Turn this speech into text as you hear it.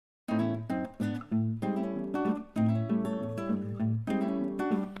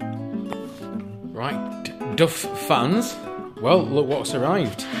Right, Duff fans, well, look what's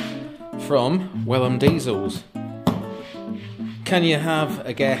arrived from Leyland Diesels. Can you have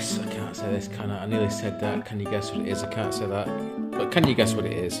a guess? I can't say this, can I? I nearly said that. Can you guess what it is? I can't say that. But can you guess what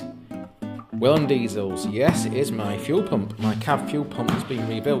it is? Leyland Diesels. Yes, it is my fuel pump. My CAV fuel pump has been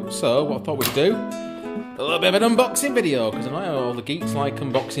rebuilt. So, what I thought we'd do, a little bit of an unboxing video, because I know all the geeks like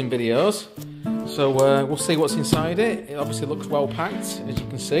unboxing videos. So, we'll see what's inside it. It obviously looks well packed, as you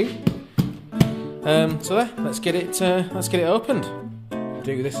can see. So there, let's get it opened.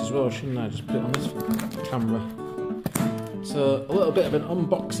 Do this as well, shouldn't I? Just put it on this camera. So a little bit of an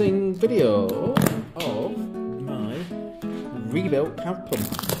unboxing video of my rebuilt CAV pump.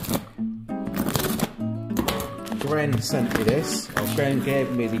 Gren sent me this. Or Gren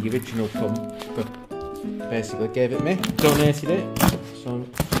gave me the original pump, but basically gave it me, donated it. So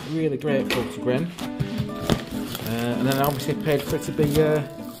I'm really grateful to Gren. And then I obviously paid for it to be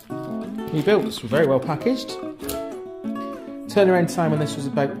rebuilt. It's very well packaged. Turnaround time on this was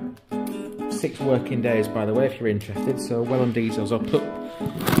about 6 working days, by the way, if you're interested. So Leyland Diesels, I'll put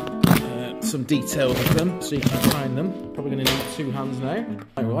some details of them so you can find them. Probably going to need 2 hands now.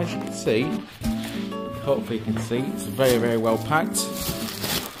 Right, well, as you can see, hopefully you can see, it's very, very well packed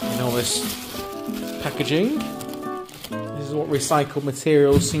in all this packaging. This is what recycled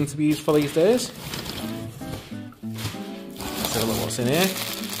materials seem to be used for these days. Let's have a look what's in here.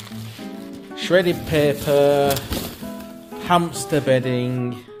 Shredded paper, hamster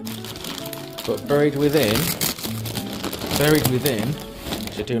bedding, but buried within,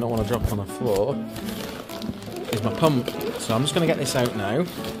 which I do not want to drop on the floor, is my pump. So I'm just going to get this out now.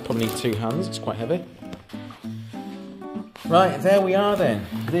 Probably need 2 hands, it's quite heavy. Right, there we are then.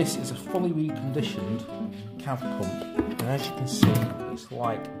 This is a fully reconditioned CAV pump. And as you can see, it's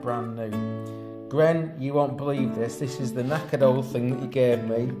like brand new. Gren, you won't believe this. This is the knackered old thing that you gave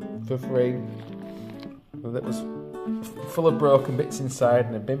me for free. That was full of broken bits inside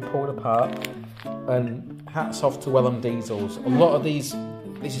and had been pulled apart. And hats off to Leyland Diesels. A lot of these,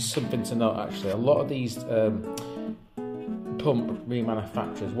 this is something to note actually, a lot of these pump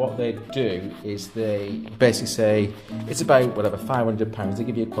remanufacturers, what they do is they basically say it's about whatever £500. They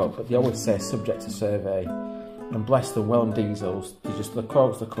give you a quote, but they always say subject to survey. And bless them, Leyland Diesels, they just, the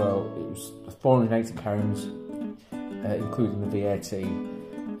quote's the quote. It was £480, including the VAT.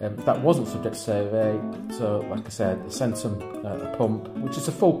 That wasn't subject to survey, so like I said, they sent some a pump, which is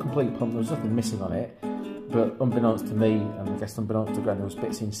a full complete pump. There was nothing missing on it, but unbeknownst to me, and I guess unbeknownst to Gren, there was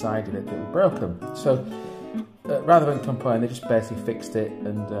bits inside of it that were broken. So rather than complain, they just basically fixed it,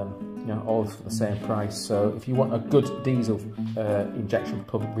 and you know, all for the same price. So if you want a good diesel injection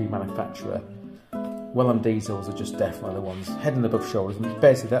pump remanufacturer, Leyland Diesels are just definitely the ones, head and above shoulders. And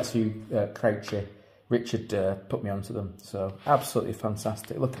basically, that's who Richard put me onto them. So absolutely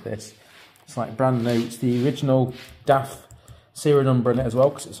fantastic. Look at this. It's like brand new. It's the original DAF serial number in it as well,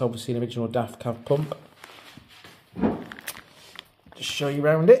 because it's obviously an original DAF CAV pump. Just show you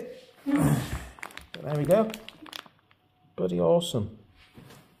around it. There we go. Bloody awesome.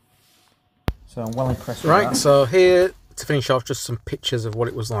 So I'm well impressed with that. Right, so here to finish off, just some pictures of what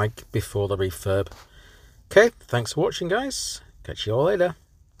it was like before the refurb. Okay, thanks for watching, guys. Catch you all later.